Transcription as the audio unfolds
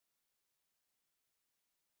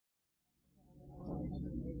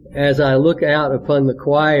as I look out upon the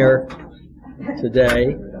choir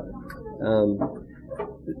today,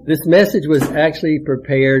 this message was actually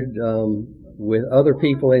prepared with other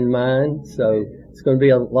people in mind, so it's going to be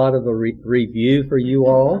a lot of a review for you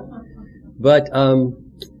all. But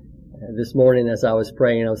this morning as I was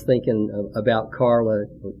praying, I was thinking about Carla,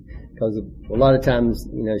 because a lot of times,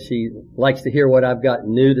 you know, she likes to hear what I've got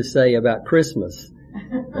new to say about Christmas.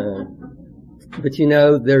 But you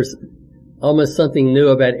know, there's almost something new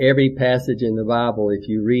about every passage in the Bible if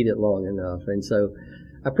you read it long enough. And so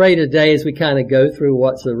I pray today, as we kind of go through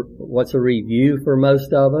what's a review for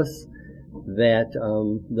most of us, that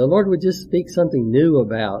the Lord would just speak something new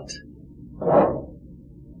about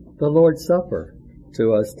the Lord's Supper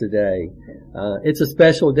to us today. It's a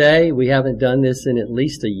special day. We haven't done this in at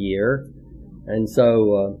least a year, and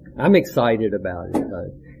so I'm excited about it.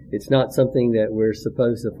 It's not something that we're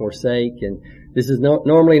supposed to forsake, and this is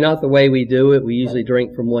normally not the way we do it. We usually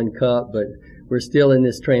drink from one cup, but we're still in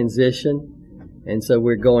this transition, and so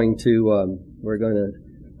we're going to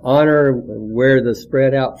honor where the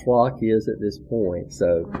spread out flock is at this point.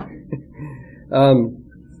 So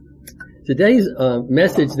today's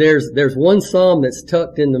message, there's one psalm that's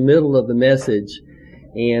tucked in the middle of the message,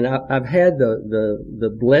 and I've had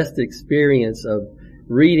the blessed experience of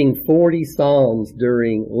reading 40 psalms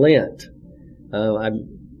during Lent. I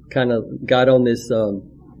kind of got on this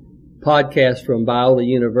podcast from Biola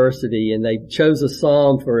University, and they chose a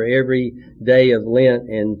psalm for every day of Lent,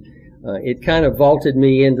 and it kind of vaulted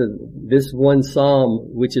me into this one psalm,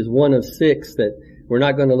 which is one of 6 that we're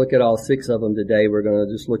not going to look at all 6 of them today. We're going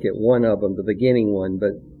to just look at one of them, the beginning one.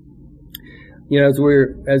 But, you know, as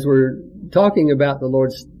we're talking about the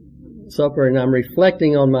Lord's Supper and I'm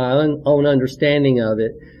reflecting on my own understanding of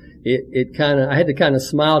it, I had to kind of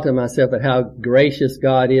smile to myself at how gracious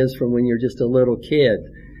God is from when you're just a little kid.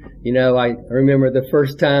 You know, I remember the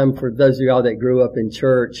first time, for those of y'all that grew up in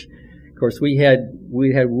church, of course we had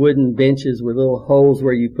wooden benches with little holes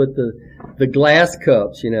where you put the glass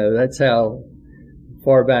cups, you know, that's how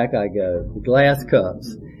far back I go, the glass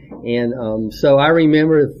cups. And so I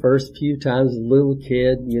remember the first few times as a little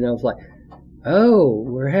kid, you know, it's like, oh,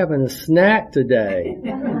 we're having a snack today.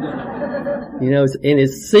 You know, and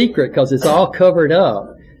it's secret because it's all covered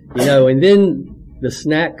up, you know, and then the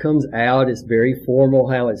snack comes out. It's very formal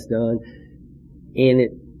how it's done, and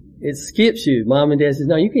it skips you. Mom and Dad says,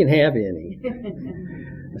 no, you can't have any.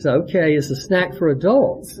 So, okay, it's a snack for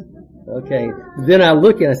adults. Okay. Then I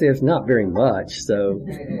look and I say, it's not very much, so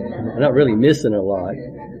I'm not really missing a lot.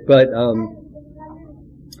 But,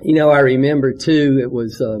 you know, I remember too, it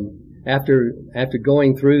was, after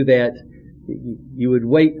going through that,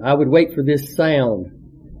 I would wait for this sound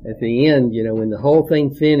at the end, you know, when the whole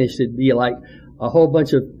thing finished, it'd be like a whole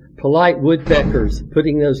bunch of polite woodpeckers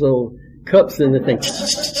putting those little cups in the thing,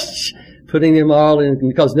 putting them all in,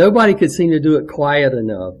 because nobody could seem to do it quiet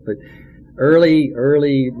enough. But early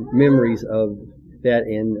memories of that,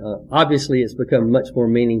 and obviously it's become much more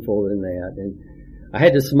meaningful than that. And I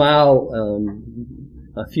had to smile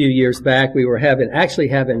a few years back. We were having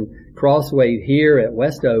Crosswave here at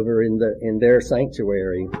Westover in their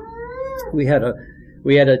sanctuary. We had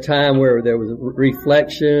a time where there was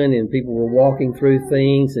reflection and people were walking through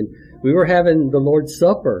things, and we were having the Lord's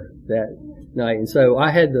Supper that night. And so I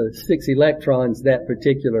had the 6 electrons that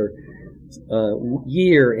particular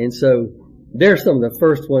year, and so they're some of the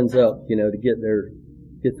first ones up, you know, to get their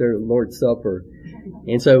Lord's Supper.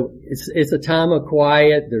 And so it's a time of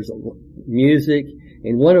quiet. There's music,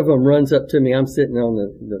 and one of them runs up to me. I'm sitting on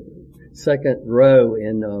the second row,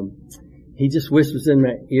 and he just whispers in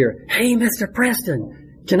my ear, "Hey, Mr.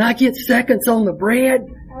 Preston, can I get seconds on the bread?"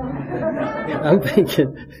 I'm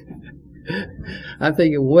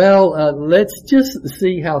thinking, well, let's just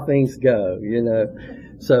see how things go, you know.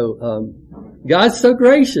 So God's so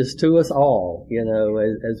gracious to us all, you know,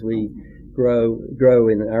 as we grow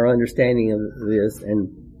in our understanding of this. And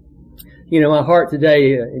you know, my heart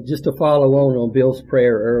today, just to follow on Bill's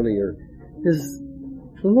prayer earlier, is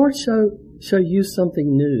the Lord show you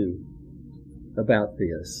something new about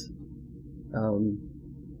this.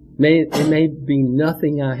 It may be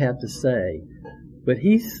nothing I have to say, but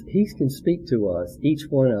He can speak to us, each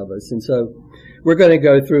one of us. And so we're going to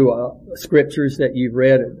go through scriptures that you've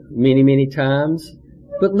read many, many times,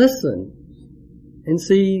 but listen and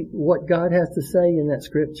see what God has to say in that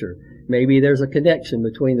scripture. Maybe there's a connection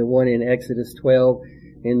between the one in Exodus 12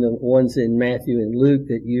 and the ones in Matthew and Luke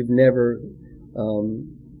that you've never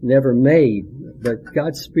made. But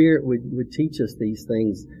God's Spirit would teach us these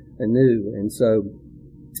things anew. And so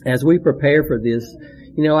as we prepare for this,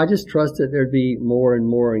 you know, I just trust that there'd be more and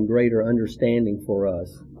more and greater understanding for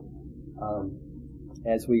us.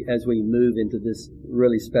 as we move into this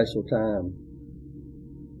really special time.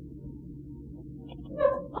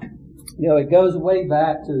 You know, it goes way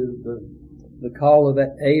back to the call of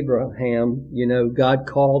Abraham. You know, God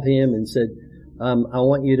called him and said, I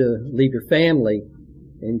want you to leave your family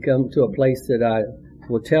and come to a place that I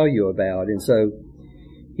will tell you about. And so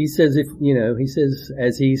he says,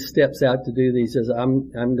 as he steps out to do these, he says,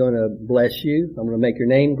 I'm going to bless you. I'm going to make your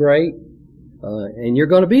name great. And you're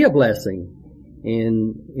going to be a blessing.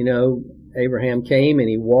 And, you know, Abraham came and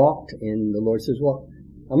he walked, and the Lord says, well,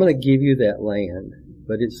 I'm going to give you that land,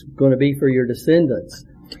 but it's going to be for your descendants.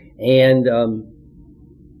 And,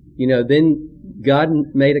 you know, then God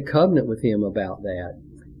made a covenant with him about that.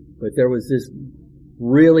 But there was this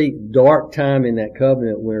really dark time in that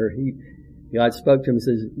covenant where God spoke to him and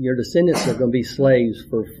says, your descendants are going to be slaves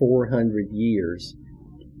for 400 years.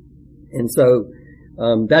 And so,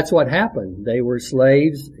 that's what happened. They were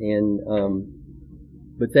slaves,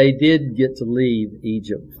 but they did get to leave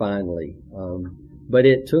Egypt finally. But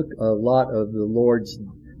it took a lot of the Lord's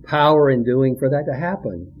power in doing for that to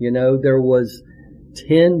happen. You know, there was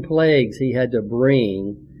 10 plagues he had to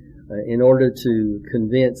bring in order to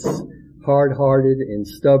convince hard-hearted and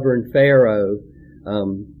stubborn Pharaoh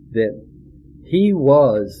that he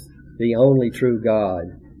was the only true God,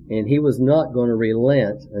 and he was not going to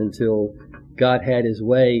relent until God had his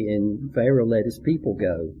way and Pharaoh let his people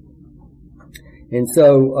go. And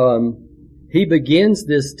so he begins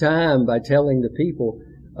this time by telling the people,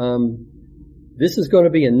 this is going to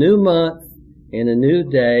be a new month and a new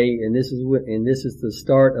day, and this is the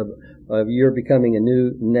start of your becoming a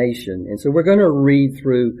new nation. And so we're going to read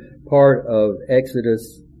through part of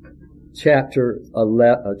Exodus chapter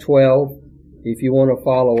 12, if you want to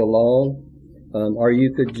follow along, or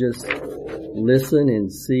you could just listen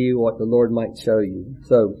and see what the Lord might show you.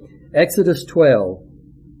 So, Exodus 12.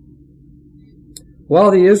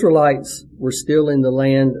 While the Israelites were still in the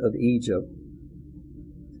land of Egypt,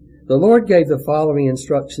 the Lord gave the following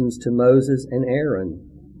instructions to Moses and Aaron.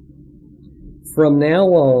 From now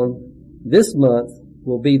on, this month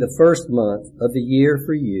will be the first month of the year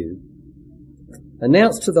for you.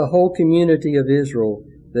 Announce to the whole community of Israel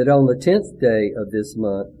that on the 10th day of this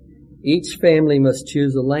month, each family must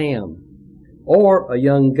choose a lamb or a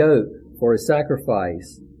young goat for a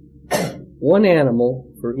sacrifice, one animal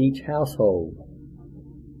for each household.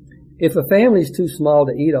 If a family is too small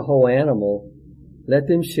to eat a whole animal, let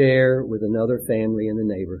them share with another family in the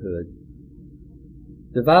neighborhood.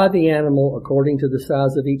 Divide the animal according to the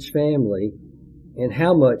size of each family and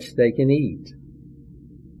how much they can eat.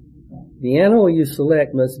 The animal you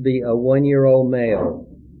select must be a 1-year-old male,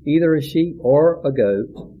 either a sheep or a goat,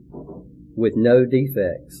 with no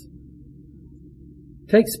defects.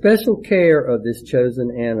 Take special care of this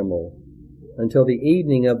chosen animal until the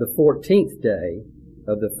evening of the 14th day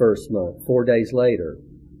of the first month, 4 days later.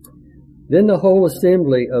 Then the whole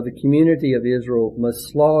assembly of the community of Israel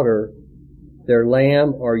must slaughter their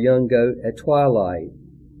lamb or young goat at twilight.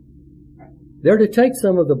 They're to take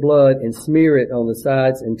some of the blood and smear it on the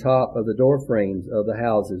sides and top of the door frames of the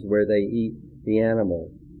houses where they eat the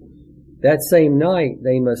animal. That same night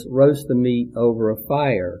they must roast the meat over a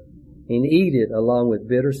fire and eat it along with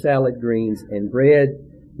bitter salad greens and bread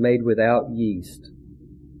made without yeast.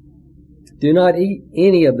 Do not eat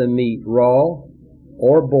any of the meat raw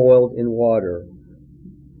or boiled in water.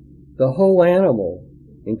 The whole animal,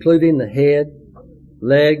 including the head,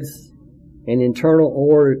 legs, and internal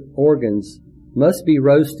organs, must be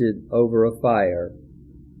roasted over a fire.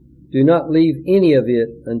 Do not leave any of it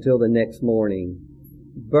until the next morning.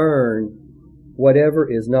 Burn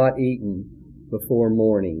whatever is not eaten before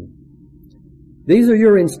morning. These are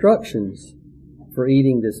your instructions for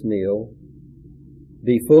eating this meal.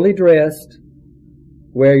 Be fully dressed,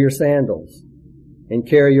 wear your sandals, and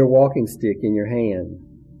carry your walking stick in your hand.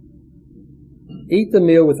 Eat the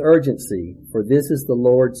meal with urgency, for this is the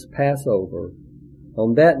Lord's Passover.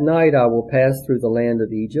 On that night I will pass through the land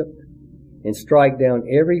of Egypt and strike down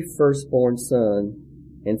every firstborn son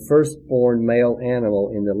and firstborn male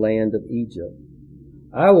animal in the land of Egypt.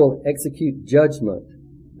 I will execute judgment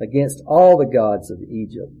against all the gods of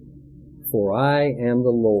Egypt, for I am the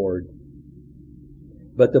Lord.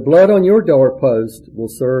 But the blood on your doorpost will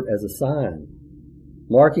serve as a sign,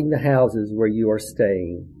 marking the houses where you are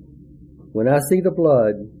staying. When I see the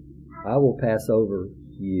blood, I will pass over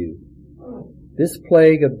you. This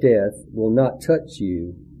plague of death will not touch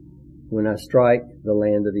you when I strike the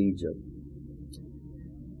land of Egypt.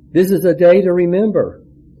 This is a day to remember.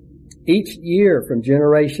 Each year from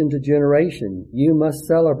generation to generation, you must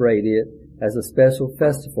celebrate it as a special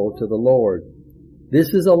festival to the Lord.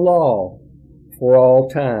 This is a law for all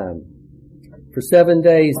time. For 7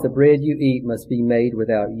 days the bread you eat must be made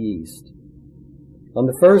without yeast. On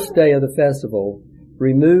the first day of the festival,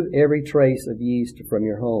 remove every trace of yeast from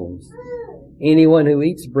your homes. Anyone who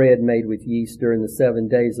eats bread made with yeast during the 7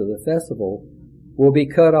 days of the festival will be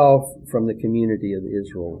cut off from the community of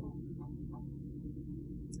Israel.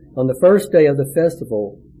 On the first day of the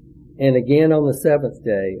festival, and again on the seventh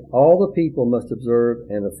day, all the people must observe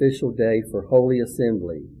an official day for holy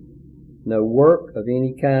assembly. No work of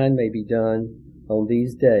any kind may be done on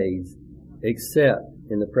these days, except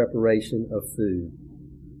in the preparation of food.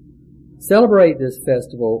 Celebrate this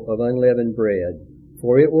festival of unleavened bread,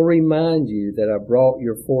 for it will remind you that I brought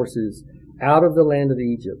your forces out of the land of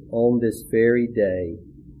Egypt on this very day.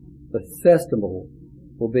 The festival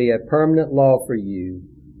will be a permanent law for you.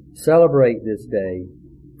 Celebrate this day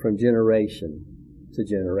from generation to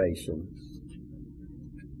generation.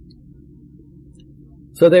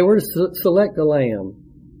 So they were to select a lamb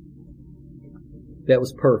that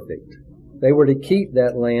was perfect. They were to keep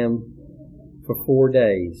that lamb for 4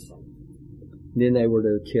 days. Then they were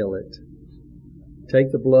to kill it.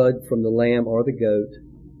 Take the blood from the lamb or the goat,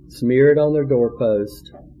 smear it on their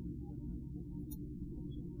doorpost,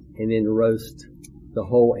 and then roast the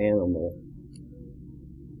whole animal.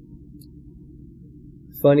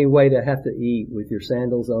 Funny way to have to eat with your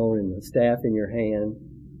sandals on and the staff in your hand,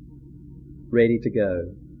 ready to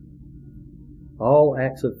go. All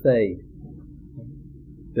acts of faith.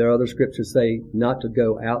 There are other scriptures say not to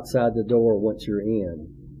go outside the door once you're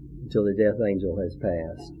in until the death angel has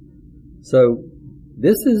passed. So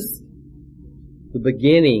this is the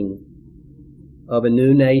beginning of a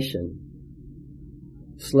new nation.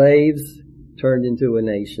 Slaves turned into a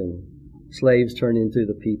nation. Slaves turned into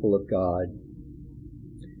the people of God.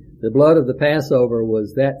 The blood of the Passover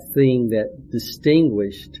was that thing that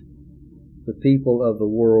distinguished the people of the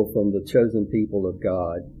world from the chosen people of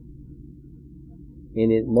God.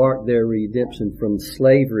 And it marked their redemption from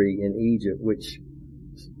slavery in Egypt, which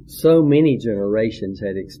so many generations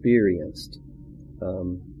had experienced.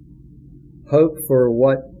 Hope for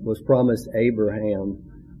what was promised Abraham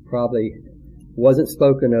probably wasn't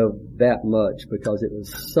spoken of that much because it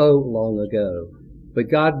was so long ago. But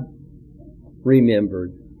God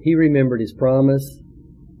remembered. He remembered His promise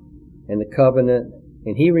and the covenant,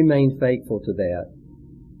 and He remained faithful to that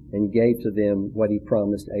and gave to them what He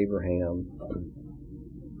promised Abraham.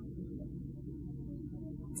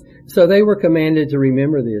 So they were commanded to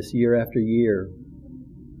remember this year after year.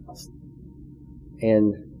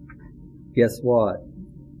 And guess what?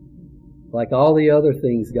 Like all the other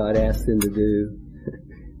things God asked them to do,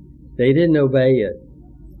 they didn't obey it.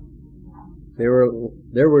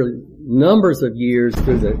 There were numbers of years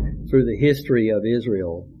through the history of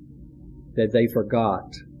Israel that they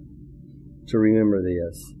forgot to remember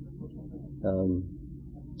this.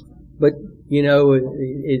 But you know,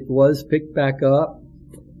 it was picked back up.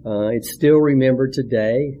 It's still remembered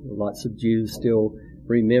today. Lots of Jews still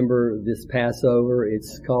remember this Passover.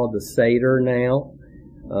 It's called the Seder now.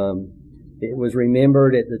 It was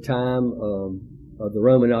remembered at the time of the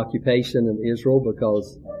Roman occupation of Israel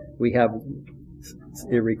because we have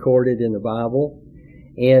it recorded in the Bible.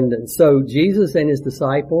 And so Jesus and His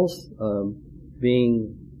disciples,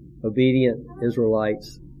 being obedient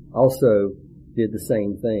Israelites, also did the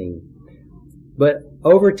same thing. But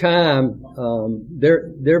over time,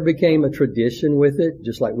 there became a tradition with it,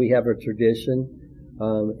 just like we have a tradition.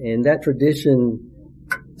 And that tradition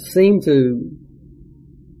seemed to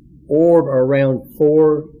orb around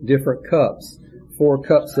 4 different cups, 4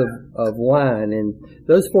 cups of wine. And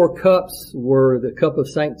those 4 cups were the cup of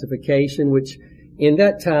sanctification, which in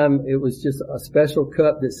that time it was just a special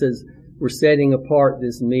cup that says we're setting apart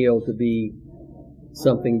this meal to be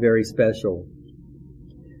something very special.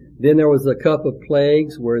 Then there was a cup of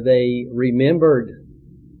plagues where they remembered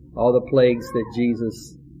all the plagues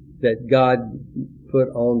that God put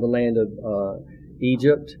on the land of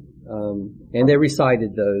Egypt, and they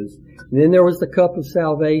recited those. And then there was the cup of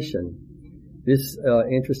salvation. This,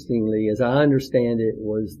 interestingly, as I understand it,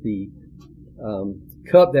 was the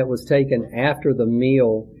cup that was taken after the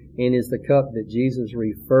meal, and is the cup that Jesus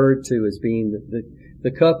referred to as being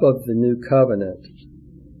the cup of the new covenant.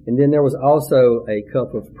 And then there was also a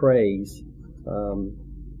cup of praise,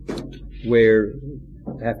 where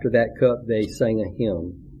after that cup they sang a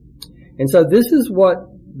hymn. And so this is what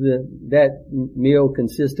that meal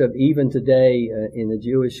consists of even today in the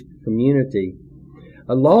Jewish community.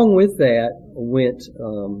 Along with that went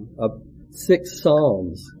 6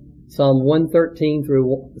 psalms, Psalm 113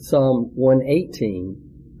 through Psalm 118.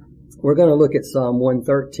 We're going to look at Psalm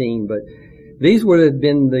 113, but these would have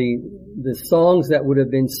been the songs that would have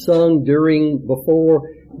been sung before,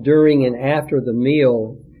 during, and after the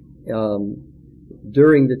meal,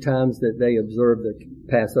 during the times that they observed the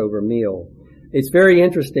Passover meal. It's very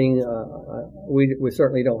interesting. We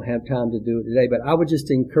certainly don't have time to do it today, but I would just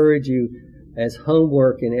encourage you as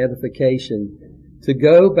homework and edification to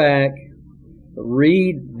go back,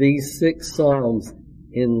 read these 6 Psalms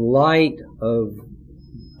in light of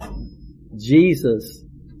Jesus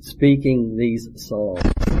speaking these Psalms.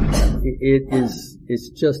 It's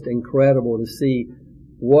just incredible to see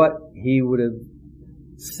what he would have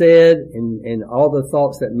said and all the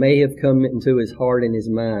thoughts that may have come into his heart and his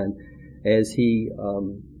mind as he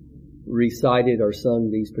recited or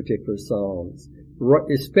sung these particular Psalms.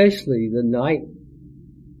 Especially the night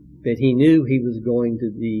that he knew he was going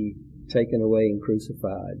to be taken away and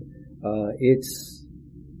crucified.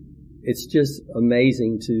 It's just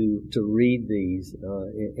amazing to read these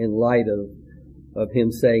in light of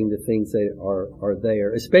him saying the things that are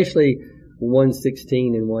there, especially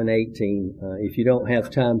 1:16 and 1:18. If you don't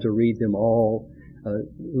have time to read them all, at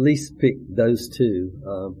least pick those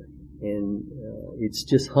 2. It's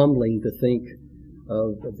just humbling to think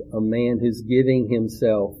of a man who's giving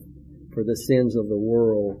himself for the sins of the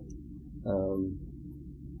world.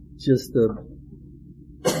 Just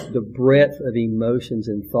the breadth of emotions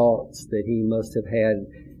and thoughts that he must have had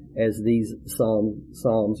as these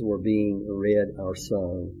psalms were being read or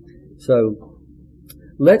sung. So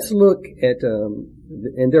let's look at,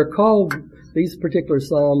 and these particular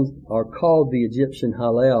psalms are called the Egyptian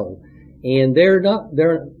Hallel. And they're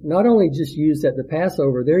not only just used at the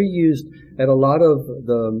Passover, they're used at a lot of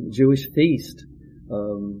the Jewish feast,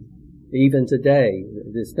 even today.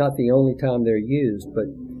 It's not the only time they're used, but,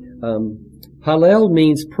 Hallel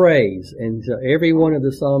means praise, and every one of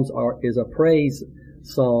the Psalms is a praise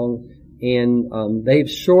song, and, they've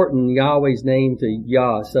shortened Yahweh's name to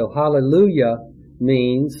Yah. So Hallelujah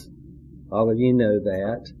means, all of you know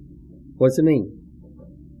that. What's it mean?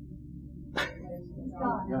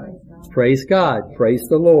 Praise God. Praise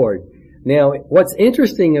the Lord. Now, what's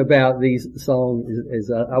interesting about these songs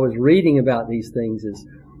is I was reading about these things is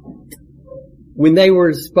when they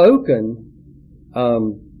were spoken,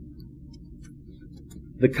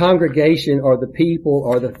 the congregation or the people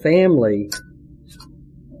or the family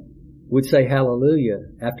would say hallelujah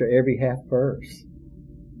after every half verse.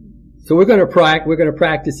 So we're going to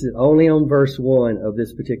practice it only on verse 1 of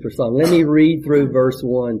this particular song. Let me read through verse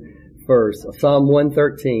 1 first. Psalm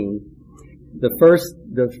 113. The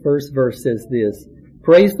first verse says this: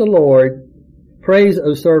 Praise the Lord, praise,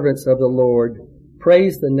 O servants of the Lord,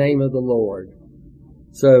 praise the name of the Lord.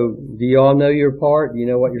 So, do you all know your part? Do you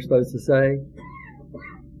know what you're supposed to say?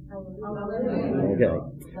 Okay.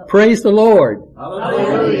 Praise the Lord.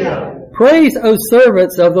 Hallelujah. Praise, O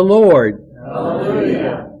servants of the Lord.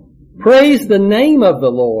 Hallelujah. Praise the name of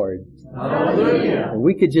the Lord. Hallelujah. And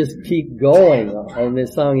we could just keep going on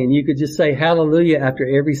this song, and you could just say hallelujah after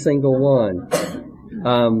every single one.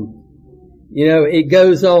 It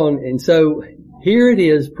goes on, and so here it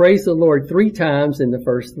is, praise the Lord 3 times in the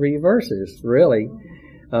first 3 verses, really.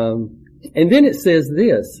 And then it says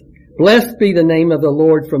this: Blessed be the name of the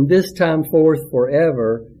Lord from this time forth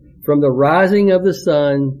forever, from the rising of the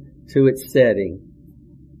sun to its setting.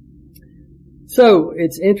 So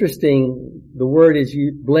it's interesting, the word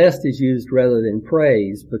blessed is used rather than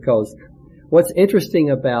praise, because what's interesting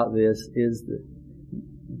about this is that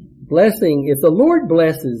blessing, if the Lord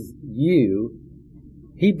blesses you,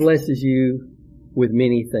 He blesses you with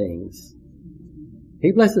many things.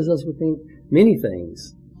 He blesses us with many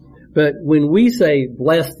things. But when we say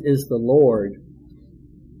blessed is the Lord,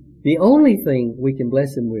 the only thing we can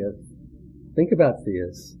bless Him with, think about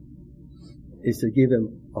this, is to give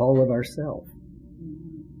Him all of ourselves.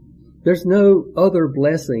 There's no other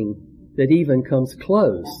blessing that even comes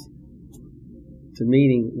close to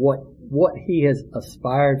meeting what He has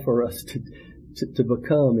aspired for us to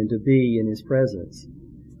become and to be in His presence.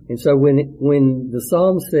 And so when the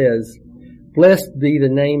Psalm says, Blessed be the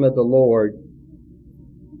name of the Lord,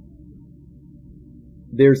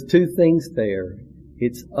 there's 2 things there.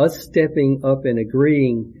 It's us stepping up and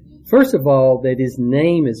agreeing, first of all, that His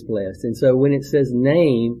name is blessed. And so when it says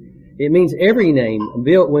name, it means every name.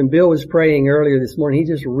 When Bill was praying earlier this morning, he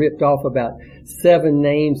just ripped off about 7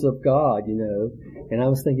 names of God, And I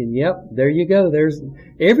was thinking, yep, there you go. There's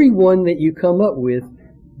every one that you come up with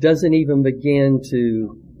doesn't even begin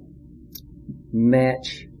to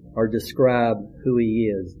match or describe who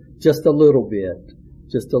He is. Just a little bit.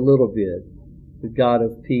 The God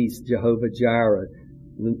of peace, Jehovah Jireh,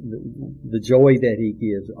 the joy that He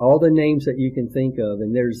gives. All the names that you can think of,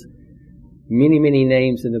 and there's many, many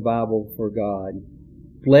names in the Bible for God.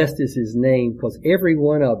 blessed is His name, because every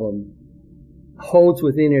one of them holds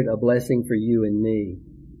within it a blessing for you and me.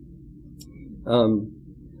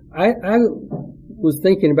 I was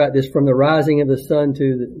thinking about this from the rising of the sun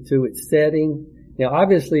to its setting. Now,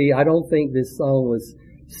 obviously, I don't think this song was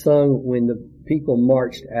sung when the people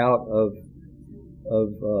marched out of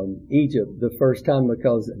Egypt the first time,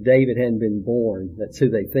 because David hadn't been born. That's who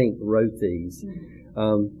they think wrote these.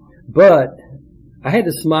 But I had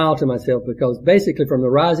to smile to myself, because basically from the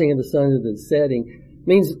rising of the sun to the setting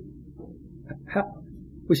means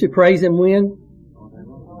we should praise Him when?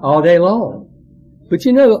 All day long. But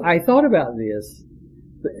I thought about this.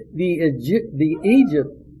 The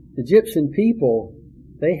Egyptian people,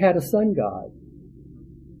 they had a sun god.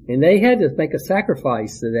 And they had to make a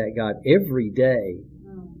sacrifice to that god every day,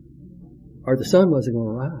 or the sun wasn't going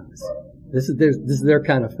to rise. This is their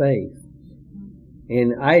kind of faith.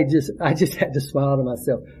 And I just had to smile to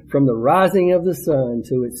myself. From the rising of the sun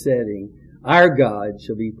to its setting, our God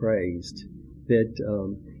shall be praised. That,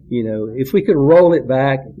 if we could roll it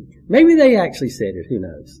back, maybe they actually said it, who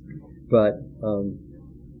knows. But,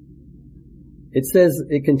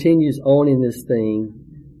 it continues on in this thing.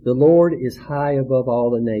 The Lord is high above all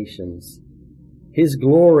the nations. His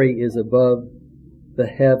glory is above the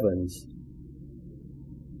heavens.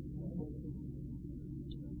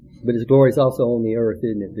 But His glory is also on the earth,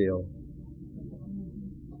 isn't it, Bill?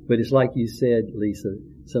 But it's like you said, Lisa,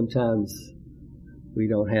 sometimes we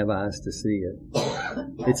don't have eyes to see it.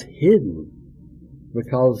 It's hidden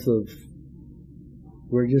because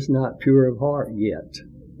we're just not pure of heart yet,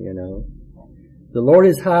 The Lord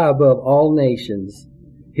is high above all nations.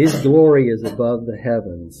 His glory is above the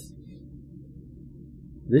heavens.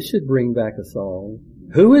 This should bring back a song.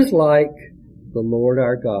 Who is like the Lord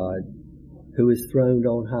our God, who is throned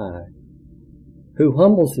on high, who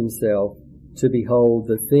humbles Himself to behold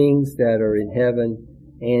the things that are in heaven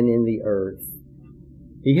and in the earth?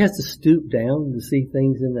 He has to stoop down to see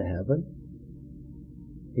things in the heaven.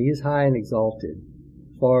 He is high and exalted,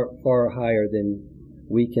 far, far higher than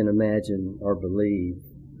we can imagine or believe.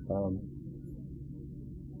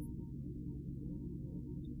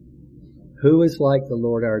 Who is like the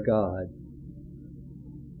Lord our God?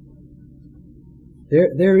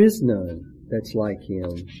 There is none that's like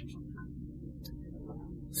Him.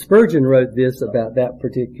 Spurgeon wrote this about that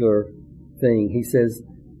particular thing. He says,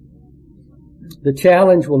 the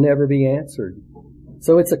challenge will never be answered.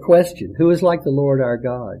 So it's a question. Who is like the Lord our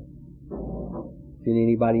God? Can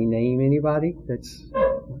anybody name anybody?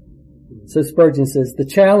 So Spurgeon says, the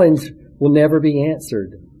challenge will never be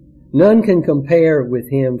answered. None can compare with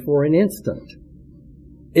Him for an instant.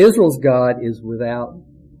 Israel's God is without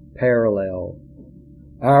parallel.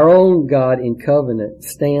 Our own God in covenant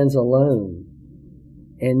stands alone,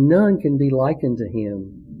 and none can be likened to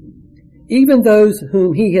Him. Even those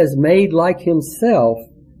whom He has made like Himself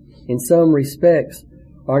in some respects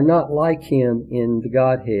are not like Him in the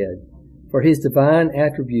Godhead, for His divine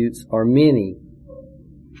attributes are many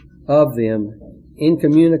of them,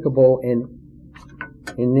 incommunicable and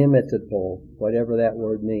inimitable, whatever that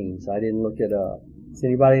word means. I didn't look it up. Does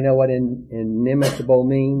anybody know what inimitable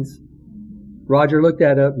means? Roger, look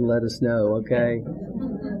that up and let us know, okay?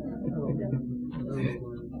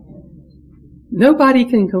 Nobody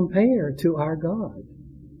can compare to our God.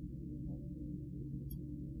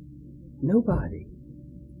 Nobody.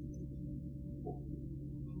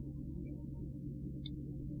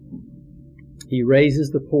 He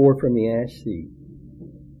raises the poor from the ash heap.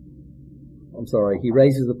 He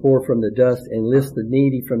raises the poor from the dust and lifts the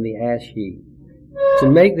needy from the ash heap, to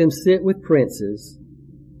make them sit with princes,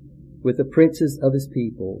 with the princes of His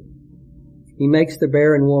people. He makes the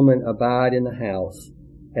barren woman abide in the house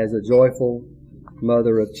as a joyful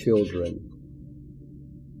mother of children.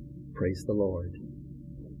 Praise the Lord.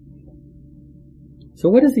 So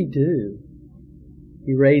what does He do?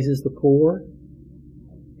 He raises the poor.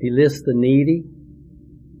 He lifts the needy.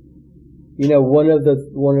 One of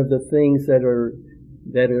the things that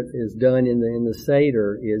is done in the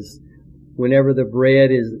Seder is whenever the bread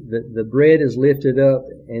is lifted up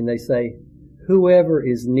and they say, whoever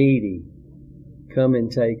is needy, come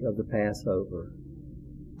and take of the Passover.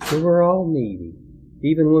 So we're all needy.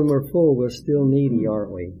 Even when we're full, we're still needy,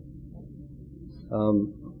 aren't we?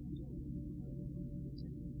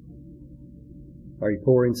 Are you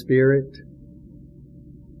poor in spirit?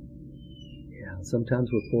 Sometimes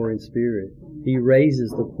we're poor in spirit. He raises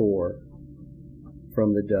the poor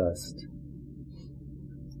from the dust.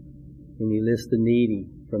 And He lifts the needy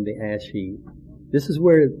from the ash heap. This is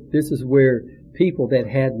where people that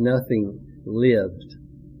had nothing lived.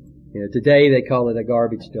 Today they call it a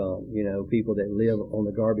garbage dump. People that live on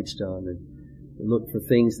the garbage dump. And look for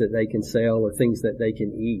things that they can sell or things that they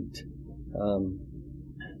can eat.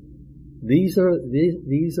 These are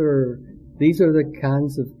the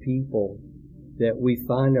kinds of people that we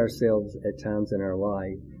find ourselves at times in our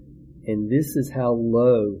life. And this is how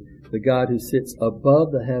low the God who sits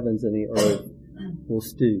above the heavens and the earth will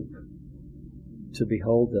stoop to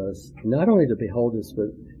behold us. Not only to behold us, but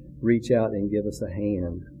reach out and give us a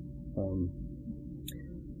hand.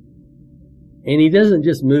 And He doesn't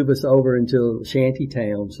just move us over into a shanty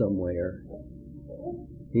town somewhere.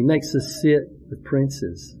 He makes us sit with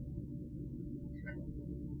princes.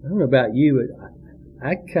 I don't know about you, but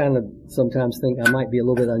I kind of sometimes think I might be a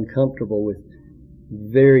little bit uncomfortable with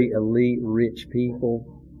very elite, rich people,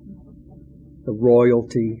 the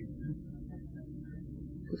royalty.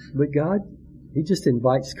 But God, He just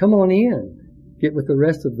invites, come on in, get with the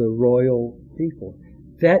rest of the royal people.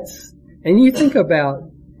 And you think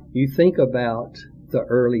about the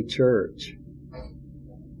early church.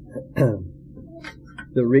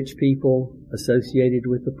 The rich people associated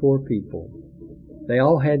with the poor people. They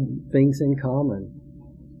all had things in common.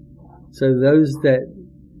 So those that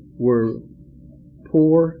were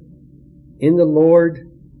poor in the Lord,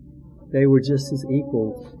 they were just as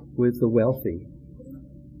equal with the wealthy.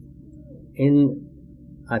 And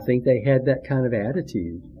I think they had that kind of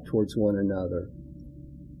attitude towards one another.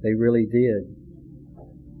 They really did.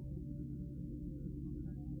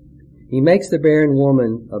 He makes the barren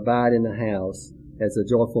woman abide in the house as a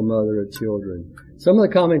joyful mother of children. Some of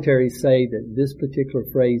the commentaries say that this particular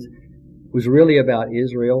phrase was really about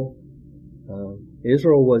Israel.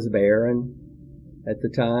 Israel was barren at the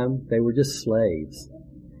time. They were just slaves.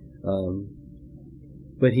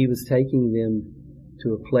 But He was taking them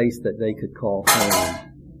to a place that they could call home.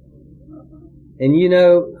 And you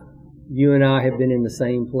know, you and I have been in the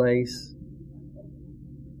same place.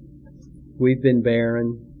 We've been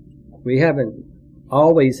barren. We haven't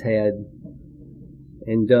always had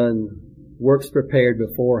and done works prepared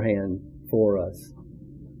beforehand for us.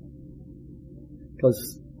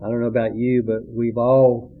 Because I don't know about you, but we've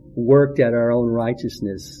all worked at our own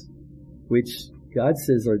righteousness, which God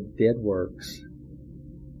says are dead works.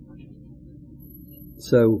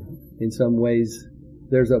 So, in some ways,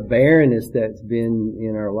 there's a barrenness that's been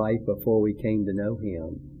in our life before we came to know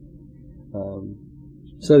Him.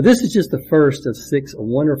 So this is just the first of 6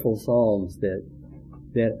 wonderful psalms that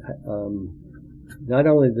not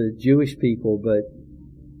only the Jewish people, but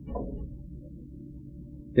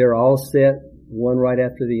they're all set one right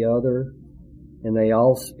after the other, and they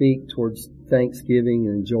all speak towards thanksgiving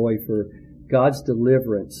and joy for God's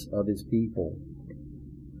deliverance of His people.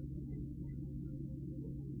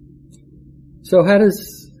 So how do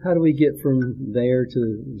we get from there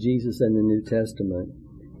to Jesus and the New Testament?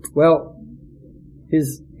 Well,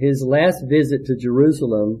 his last visit to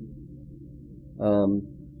Jerusalem,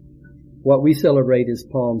 what we celebrate as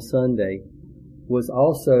Palm Sunday, was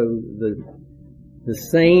also the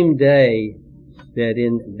same day that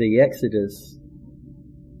in the Exodus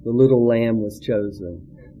the little lamb was chosen.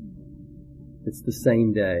 It's the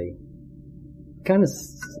same day. Kind of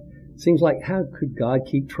seems like, how could God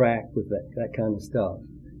keep track with that kind of stuff?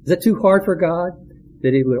 Is that too hard for God?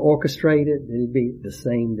 That He would orchestrate it? That it'd be the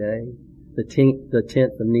same day? The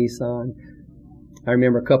 10th of Nisan? I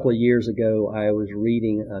remember a couple of years ago, I was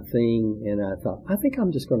reading a thing and I thought, I think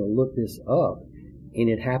I'm just going to look this up. And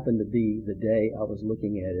it happened to be the day I was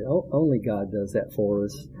looking at it. Only God does that for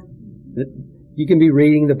us. You can be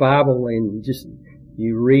reading the Bible and just,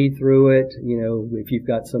 you read through it, if you've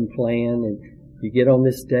got some plan, and you get on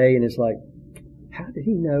this day and it's like, how did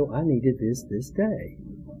He know I needed this day?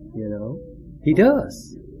 He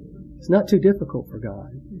does. It's not too difficult for God.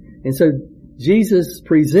 And so Jesus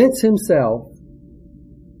presents Himself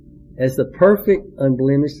as the perfect,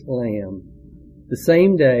 unblemished Lamb, the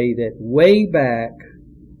same day that way back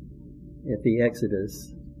at the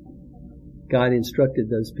Exodus, God instructed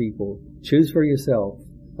those people, choose for yourself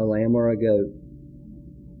a lamb or a goat,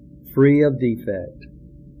 free of defect.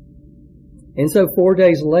 And so 4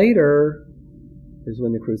 days later is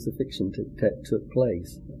when the crucifixion took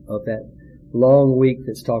place of that long week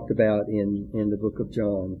that's talked about in the book of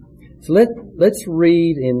John. So let's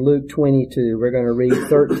read in Luke 22. We're going to read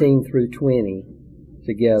 13 through 20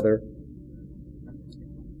 together.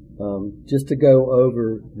 Just to go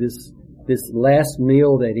over this last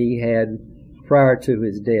meal that He had prior to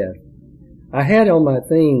His death. I had on my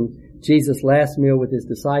thing Jesus' last meal with His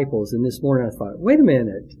disciples, and this morning I thought, wait a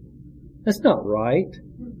minute, that's not right.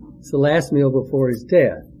 It's the last meal before His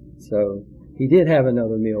death. So He did have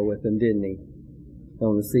another meal with them, didn't He?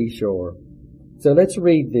 On the seashore. So let's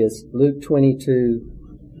read this, Luke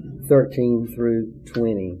 22, 13 through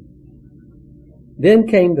 20. Then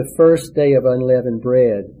came the first day of unleavened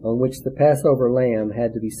bread, on which the Passover lamb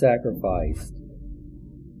had to be sacrificed.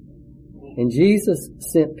 And Jesus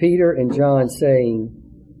sent Peter and John, saying,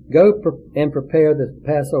 Go and prepare the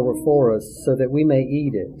Passover for us, so that we may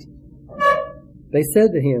eat it. They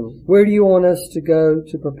said to him, Where do you want us to go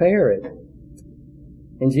to prepare it?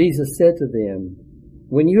 And Jesus said to them,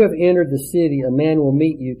 When you have entered the city, a man will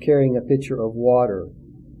meet you carrying a pitcher of water.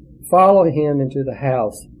 Follow him into the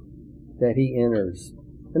house that he enters.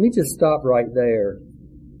 Let me just stop right there.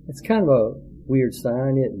 It's kind of a weird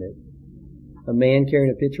sign, isn't it? A man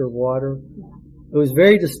carrying a pitcher of water. It was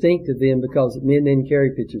very distinct to them because men didn't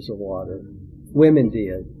carry pitchers of water. Women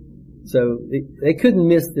did. So they couldn't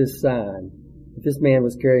miss this sign. If this man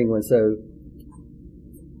was carrying one, so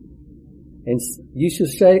and you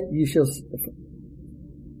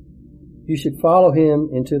should follow him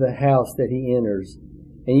into the house that he enters,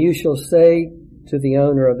 and you shall say to the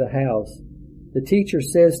owner of the house, The teacher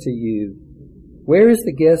says to you, Where is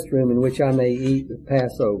the guest room in which I may eat the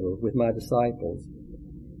Passover with my disciples?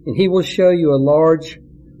 And he will show you a large,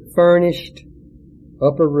 furnished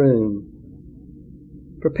upper room.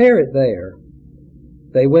 Prepare it there.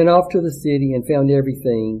 They went off to the city and found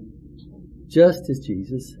everything just as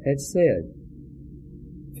Jesus had said.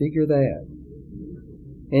 Figure that.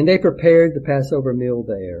 And they prepared the Passover meal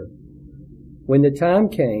there. When the time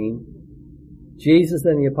came, Jesus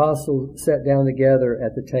and the apostles sat down together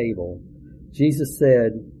at the table. Jesus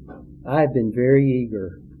said, I have been very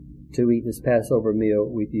eager to eat this Passover meal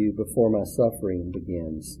with you before my suffering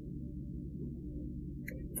begins.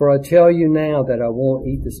 For I tell you now that I won't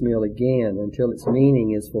eat this meal again until its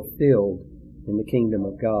meaning is fulfilled in the kingdom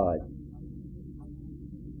of God.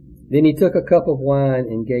 Then he took a cup of wine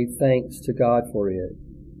and gave thanks to God for it.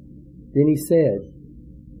 Then he said,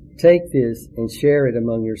 Take this and share it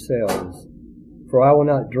among yourselves, for I will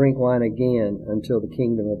not drink wine again until the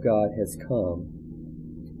kingdom of God has come.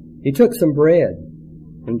 He took some bread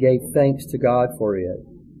and gave thanks to God for it.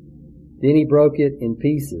 Then he broke it in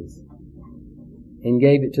pieces and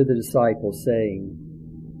gave it to the disciples, saying,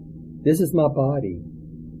 This is my body,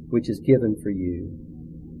 which is given for you.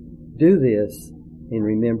 Do this in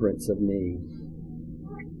remembrance of me.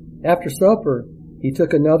 After supper, he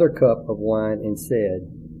took another cup of wine and said,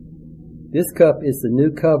 This cup is the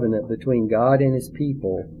new covenant between God and his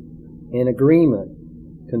people, an agreement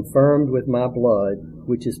confirmed with my blood,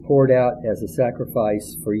 which is poured out as a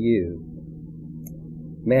sacrifice for you.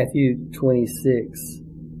 Matthew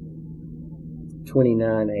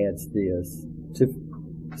 26:29 adds this.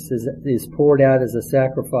 Says, is poured out as a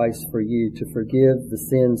sacrifice for you to forgive the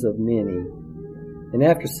sins of many. And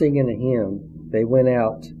after singing a hymn, they went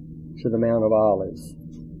out to the Mount of Olives.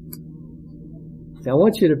 Now I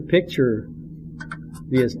want you to picture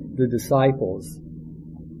the disciples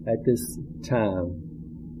at this time.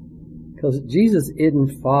 Because Jesus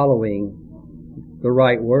isn't following the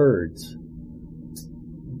right words.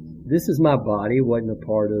 This is my body wasn't a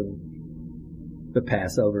part of the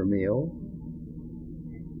Passover meal.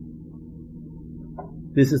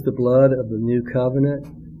 This is the blood of the new covenant.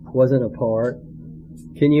 Wasn't a part.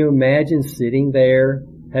 Can you imagine sitting there,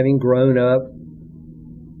 having grown up,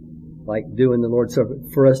 like doing the Lord's Supper,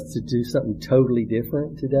 for us to do something totally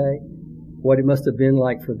different today? What it must have been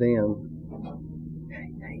like for them.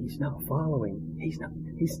 Hey, he's not following.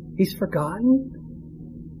 He's forgotten.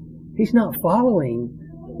 He's not following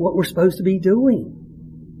what we're supposed to be doing.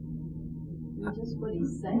 Just what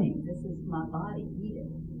he's saying. This is my body. Eat it.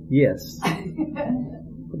 Yes.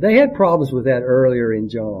 They had problems with that earlier in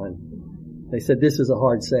John. They said this is a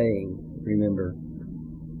hard saying, remember.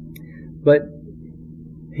 But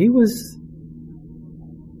he was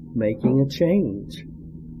making a change.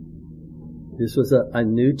 This was a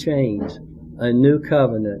new change, a new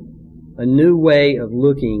covenant, a new way of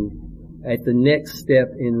looking at the next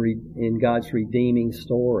step in God's redeeming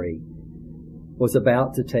story was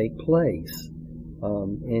about to take place.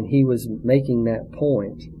 And he was making that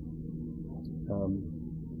point.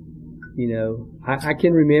 I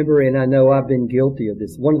can remember, and I know I've been guilty of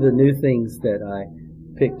this. One of the new things that I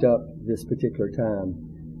picked up this particular time,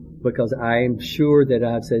 because I am sure that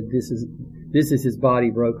I've said, this is his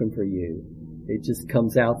body broken for you. It just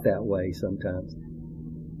comes out that way sometimes.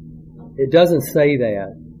 It doesn't say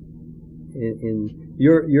that. In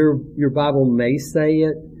your Bible may say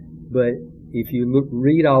it, but if you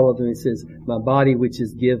read all of them, it says, my body which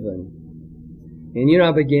is given. And,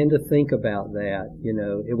 I began to think about that.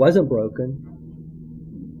 It wasn't broken.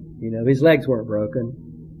 His legs weren't broken.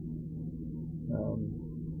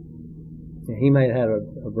 He may have had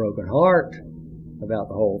a broken heart about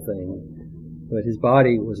the whole thing, but his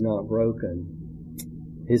body was not broken.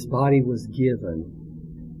 His body was given.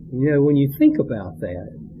 You know, when you think about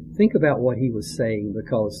that, think about what he was saying,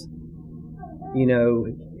 because, you know,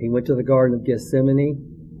 he went to the Garden of Gethsemane.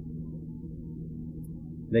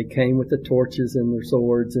 They came with the torches and their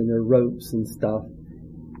swords and their ropes and stuff.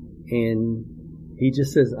 And he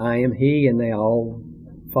just says, I am he, and they all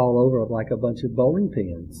fall over like a bunch of bowling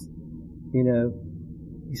pins. You know,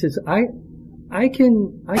 he says, I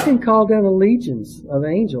can call down a legions of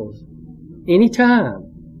angels anytime.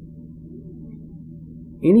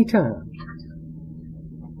 Anytime.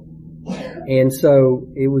 And so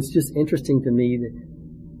it was just interesting to me that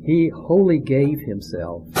he wholly gave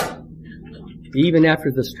himself. Even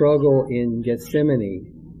after the struggle in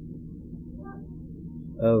Gethsemane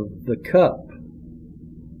of the cup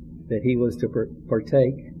that he was to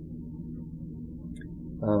partake,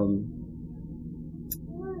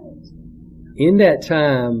 in that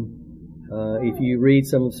time, if you read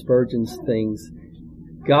some of Spurgeon's things,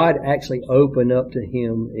 God actually opened up to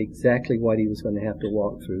him exactly what he was going to have to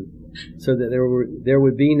walk through, so that there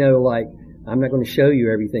would be no like, I'm not going to show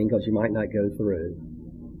you everything because you might not go through.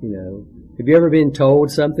 You know, have you ever been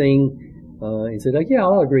told something and said, "Oh, yeah,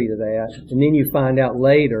 I'll agree to that," and then you find out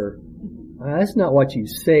later, that's not what you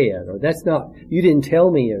said, or that's not, you didn't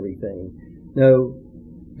tell me everything. No,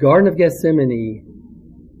 Garden of Gethsemane,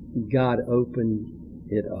 God opened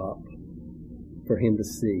it up for him to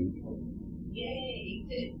see.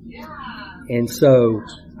 And so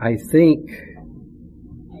I think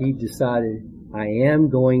he decided, I am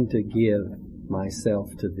going to give myself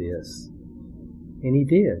to this. And he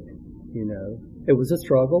did, you know. It was a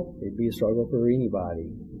struggle. It'd be a struggle for anybody.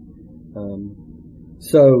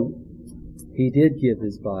 So he did give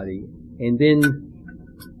his body. And then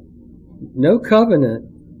no covenant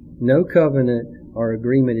or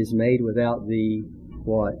agreement is made without the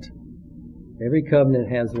what? Every covenant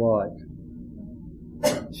has what?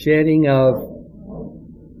 Shedding of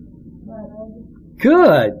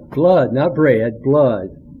good blood, not bread, blood.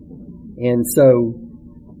 And so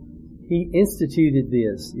he instituted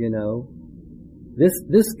this, you know.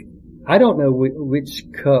 This, I don't know which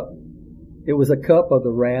cup. It was a cup of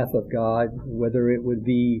the wrath of God, whether it would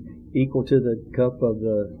be equal to the cup of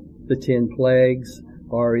the 10 plagues,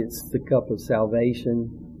 or it's the cup of salvation.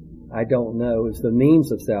 I don't know. It's the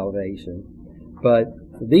means of salvation. But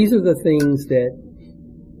these are the things that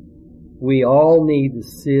we all need to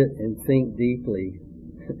sit and think deeply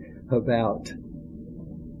about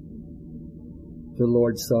the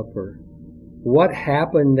Lord's Supper. What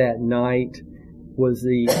happened that night was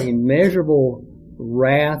the immeasurable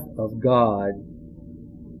wrath of God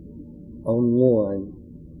on one,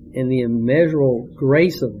 and the immeasurable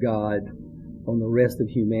grace of God on the rest of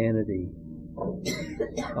humanity.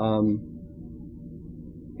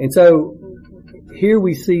 And so here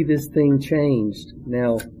we see this thing changed.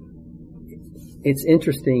 Now, it's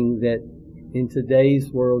interesting that in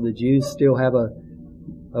today's world, the Jews still have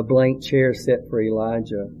a blank chair set for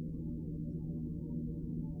Elijah.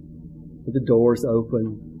 With the doors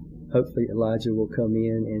open, hopefully Elijah will come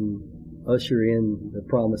in and usher in the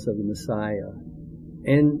promise of the Messiah.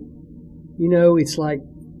 And, you know, it's like,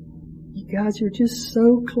 you guys are just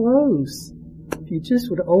so close. If you just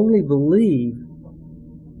would only believe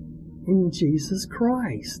in Jesus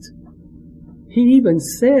Christ. He even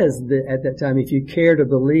says that at that time, if you care to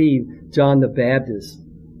believe, John the Baptist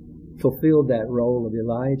fulfilled that role of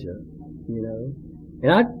Elijah, you know.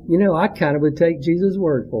 And I kind of would take Jesus'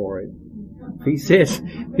 word for it. If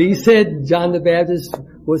he said John the Baptist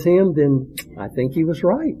was him, then I think he was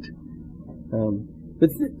right. But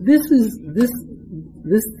this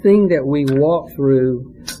thing that we walk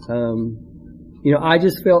through, you know, I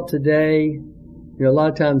just felt today, you know, a lot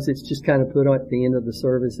of times it's just kind of put on at the end of the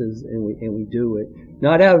services and we do it.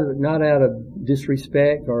 Not out of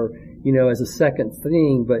disrespect or, you know, as a second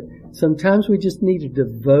thing, but sometimes we just need to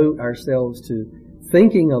devote ourselves to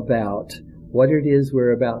thinking about what it is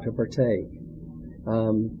we're about to partake.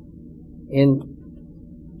 And,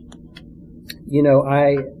 you know,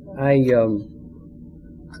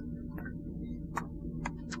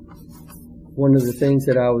 one of the things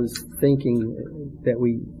that I was thinking that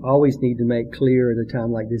we always need to make clear at a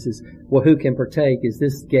time like this is, well, who can partake? Is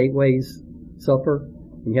this Gateway's supper?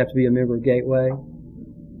 You have to be a member of Gateway?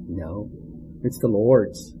 No. It's the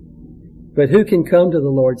Lord's. But who can come to the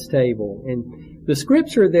Lord's table? And the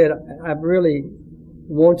scripture that I really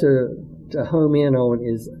want to home in on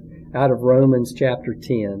is out of Romans chapter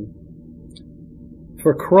 10.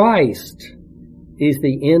 For Christ is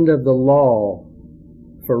the end of the law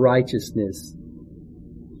for righteousness.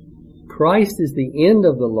 Christ is the end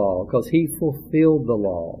of the law because He fulfilled the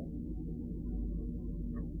law.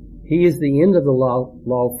 He is the end of the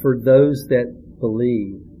law for those that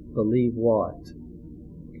believe. Believe what?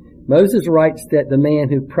 Moses writes that the man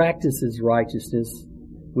who practices righteousness,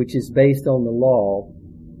 which is based on the law,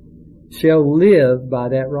 shall live by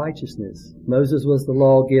that righteousness. Moses was the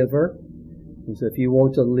lawgiver. And so if you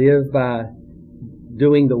want to live by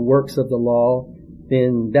doing the works of the law,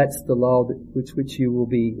 then that's the law which you will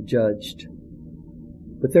be judged.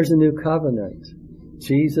 But there's a new covenant.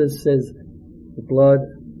 Jesus says the blood,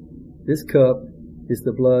 this cup is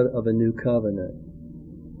the blood of a new covenant.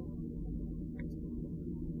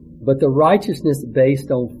 But the righteousness based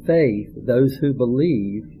on faith, those who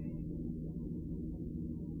believe,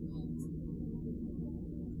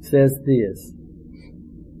 says this: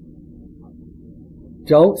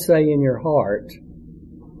 don't say in your heart,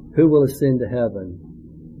 who will ascend to heaven?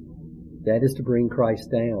 That is to bring Christ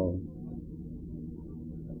down.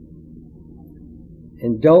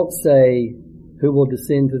 And don't say, who will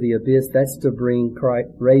descend to the abyss? That's to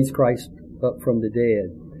raise Christ up from the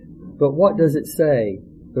dead. But what does it say?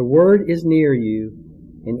 The word is near you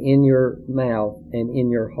and in your mouth and in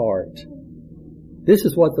your heart. This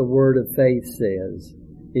is what the word of faith says.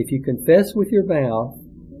 If you confess with your mouth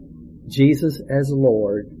Jesus as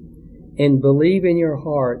Lord and believe in your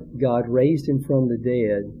heart God raised him from the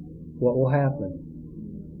dead, what will happen?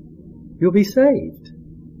 You'll be saved.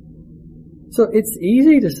 So it's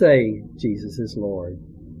easy to say Jesus is Lord.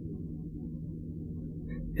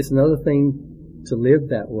 It's another thing to live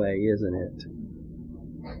that way, isn't it?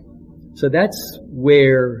 So that's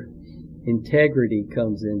where integrity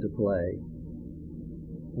comes into play.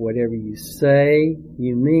 Whatever you say,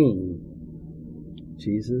 you mean.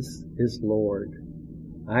 Jesus is Lord.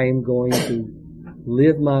 I am going to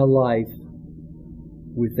live my life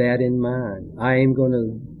with that in mind. I am going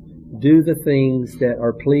to do the things that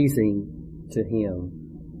are pleasing to Him.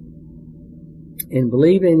 And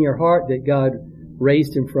believe in your heart that God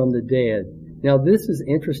raised Him from the dead. Now this is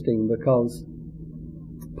interesting because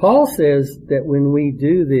Paul says that when we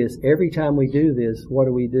do this, every time we do this, what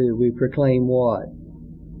do? We proclaim what?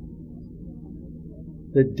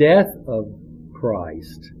 The death of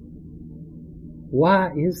Christ.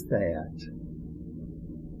 Why is that?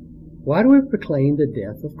 Why do we proclaim the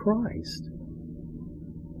death of Christ?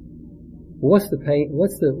 What's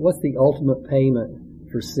the ultimate payment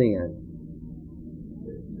for sin?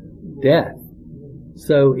 Death.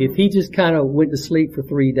 So if He just kind of went to sleep for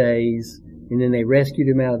 3 days and then they rescued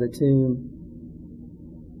Him out of the tomb,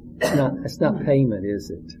 that's not payment, is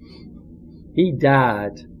it? He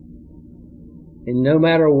died. And no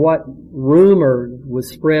matter what rumor was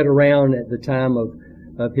spread around at the time of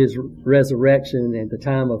His resurrection, at the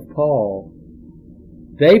time of Paul,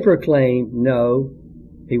 they proclaimed, no,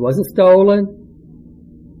 He wasn't stolen.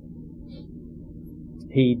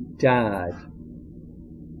 He died.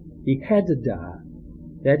 He had to die.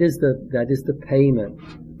 That is the payment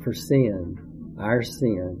for sin, our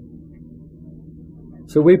sin.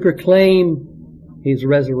 So we proclaim His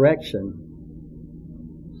resurrection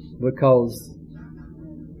because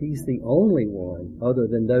He's the only one, other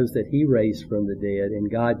than those that He raised from the dead and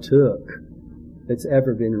God took, that's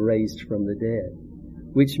ever been raised from the dead.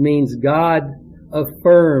 Which means God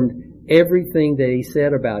affirmed everything that He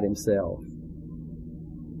said about Himself.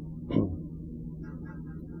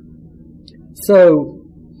 So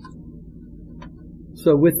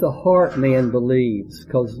with the heart man believes,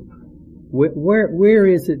 because where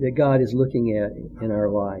is it that God is looking at in our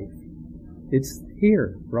life? It's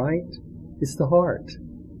here, right? It's the heart.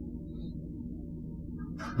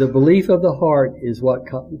 The belief of the heart is what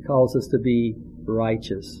calls us to be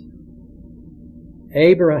righteous.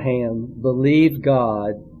 Abraham believed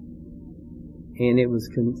God, and it was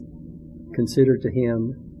considered to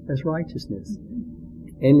him as righteousness.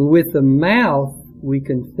 And with the mouth we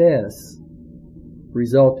confess,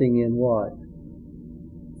 resulting in what?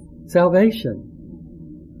 Salvation.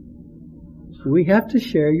 We have to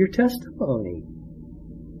share your testimony.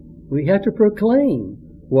 We have to proclaim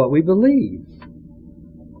what we believe.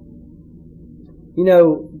 You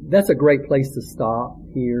know, that's a great place to stop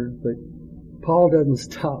here, but Paul doesn't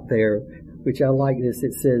stop there, which I like this.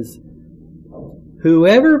 It says,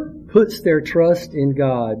 whoever puts their trust in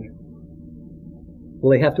God,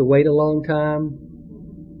 will they have to wait a long time?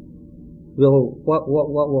 What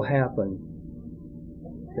will happen?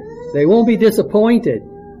 They won't be disappointed.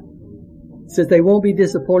 It says they won't be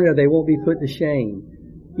disappointed or they won't be put to shame.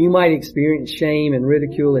 You might experience shame and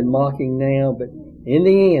ridicule and mocking now, but in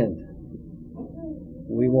the end,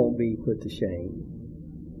 we won't be put to shame.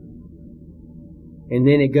 And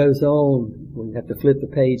then it goes on, we have to flip the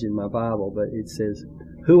page in my Bible, but it says,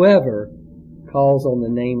 whoever calls on the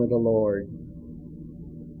name of the Lord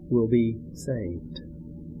will be saved.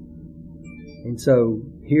 And so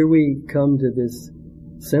here we come to this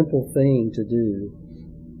simple thing to do.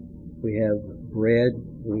 We have bread,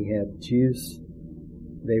 we have juice.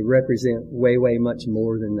 They represent way, way much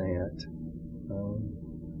more than that.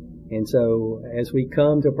 And so as we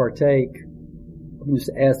come to partake, I'm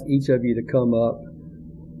just ask each of you to come up,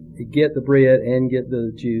 get the bread and get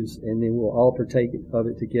the juice, and then we'll all partake of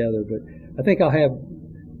it together. But I think I'll have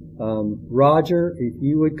Roger, if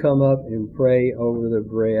you would come up and pray over the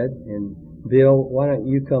bread, and Bill, why don't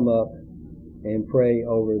you come up and pray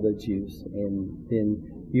over the juice, and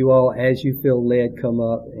then you all, as you feel led, come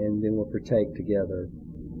up, and then we'll partake together.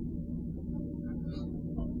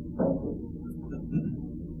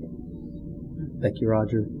 Thank you,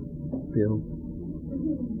 Roger. Bill.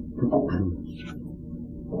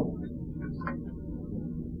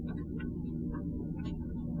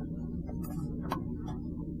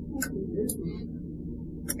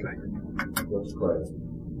 Let's pray.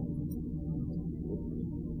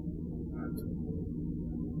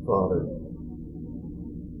 Father,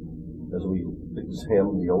 as we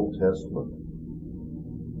examine the Old Testament,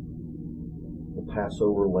 the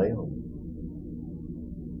Passover lamb,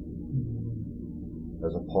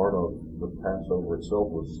 as a part of the Passover itself,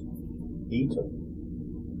 was eaten.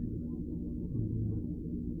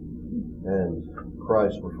 And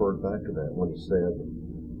Christ referred back to that when he said,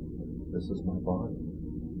 "This is my body."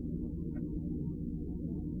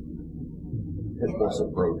 It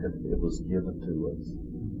wasn't broken, it was given to us.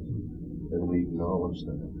 And we acknowledge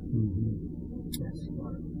that. Yes,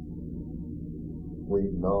 Lord. We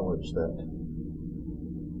acknowledge that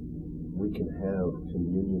we can have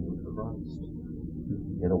communion with Christ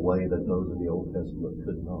in a way that those in the Old Testament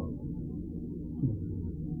could not.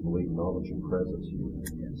 We acknowledge your presence here.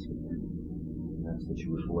 Yes, Lord. And ask that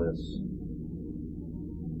you would bless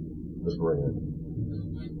the bread,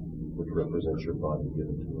 which represents your body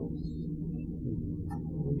given to us.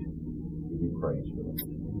 We give you praise for that.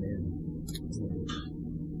 Amen.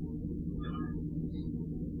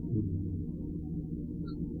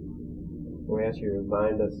 We ask you to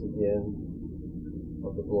remind us again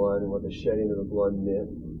of the blood and what the shedding of the blood meant,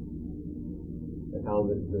 and how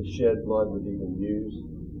the shed blood was even used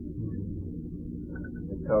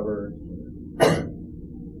to cover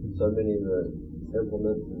so many of the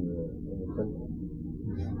implements in the temple,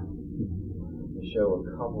 to show a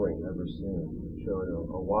covering over sin, showing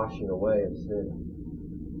a washing away of sin.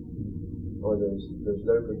 Or there's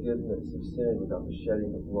no forgiveness of sin without the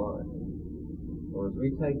shedding of blood. Or as we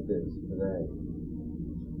take this today,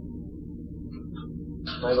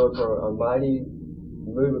 my Lord, for a mighty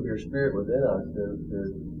move of your Spirit within us to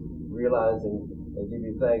realize and give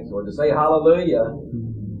you thanks, or to say hallelujah,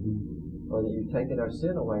 or that you've taken our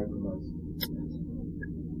sin away from us.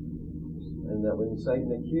 And that when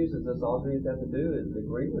Satan accuses us, all we have to do is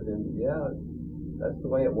agree with him. Yeah, that's the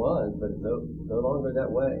way it was, but it's no longer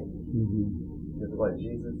that way. Because of what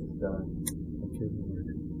Jesus has done.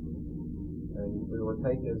 And we will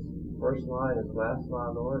take this first line, this last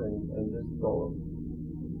line, Lord, and just go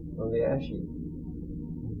on the ash heap.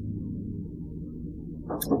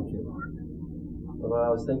 Thank you, Lord. And when I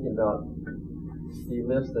was thinking about, he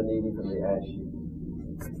lifts the needy from the ash heap.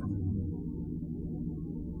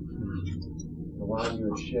 And while you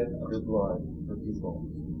have shed your blood for people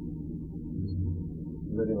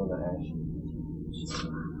living on the ash heap.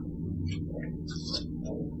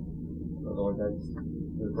 Oh, Lord, that's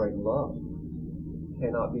your great love.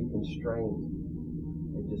 Cannot be constrained.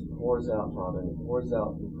 It just pours out, Father, and it pours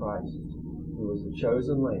out through Christ, who was the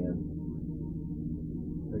chosen Lamb,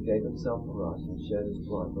 who gave himself for us and shed his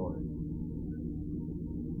blood, Lord.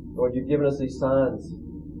 Lord, you've given us these signs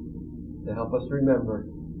to help us remember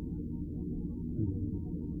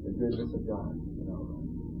the goodness of God in our life.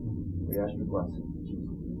 We ask your blessing in Jesus'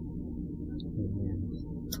 name. Amen.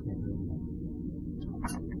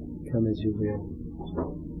 Come as you will.